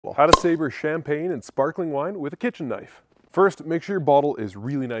How to sabre champagne and sparkling wine with a kitchen knife. First, make sure your bottle is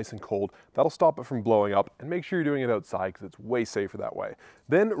really nice and cold. That'll stop it from blowing up, and make sure you're doing it outside because it's way safer that way.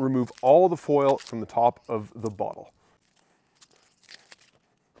 Then remove all the foil from the top of the bottle.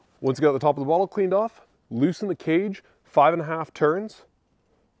 Once you got the top of the bottle cleaned off, loosen the cage 5.5 turns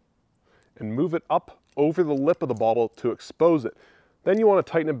and move it up over the lip of the bottle to expose it. Then you want to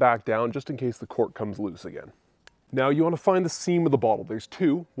tighten it back down just in case the cork comes loose again. Now you want to find the seam of the bottle. There's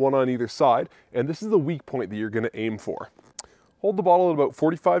two, one on either side, and this is the weak point that you're going to aim for. Hold the bottle at about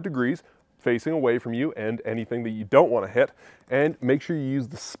 45 degrees, facing away from you and anything that you don't want to hit, and make sure you use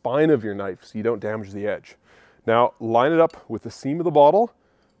the spine of your knife so you don't damage the edge. Now line it up with the seam of the bottle,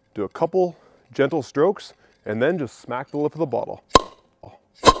 do a couple gentle strokes, and then just smack the lip of the bottle.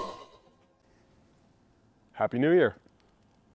 Happy New Year!